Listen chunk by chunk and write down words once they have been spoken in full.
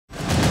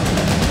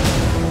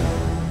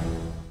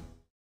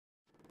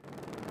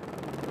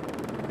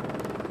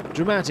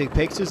Dramatic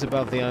pictures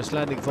above the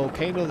Icelandic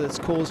volcano that's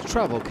caused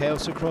travel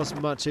chaos across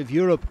much of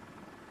Europe.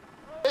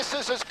 This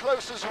is as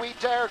close as we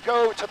dare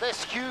go to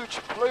this huge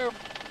plume.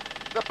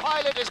 The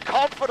pilot is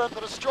confident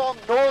that a strong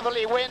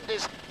northerly wind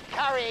is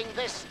carrying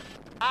this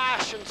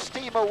ash and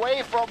steam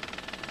away from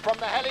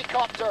the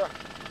helicopter.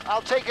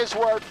 I'll take his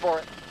word for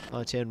it.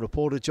 ITN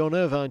reporter John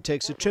Irvine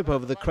takes a trip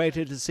over the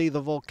crater to see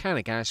the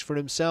volcanic ash for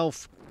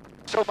himself.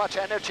 So much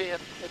energy in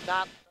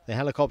that. The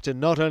helicopter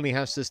not only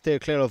has to steer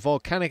clear of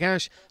volcanic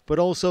ash, but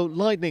also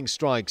lightning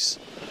strikes.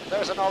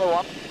 There's another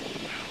one.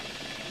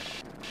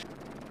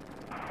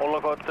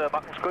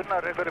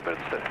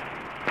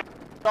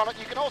 On it,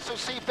 you can also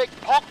see big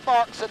pock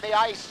marks in the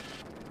ice.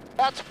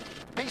 That's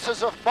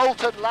pieces of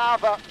molten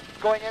lava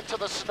going into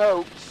the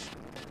snow.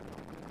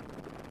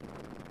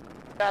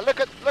 Look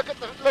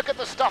at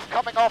the stuff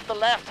coming off the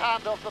left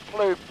hand of the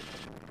plume.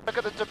 Look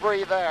at the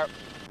debris there.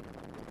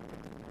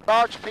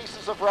 Large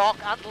pieces of rock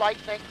and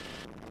lightning.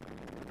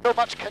 So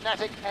much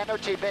kinetic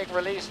energy being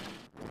released.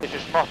 This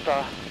is not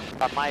a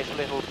nice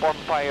little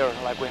bonfire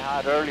like we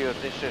had earlier.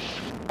 This is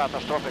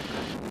catastrophic.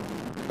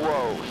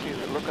 Whoa, see,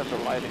 look at the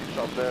lightnings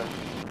up there.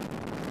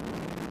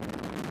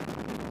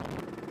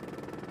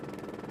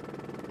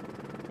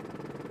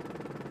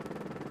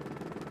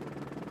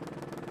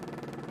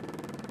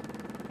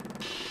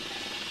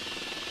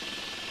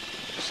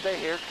 Stay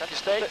here. Can you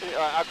stay?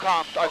 I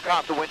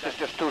can't. The wind is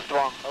just too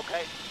strong.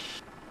 Okay.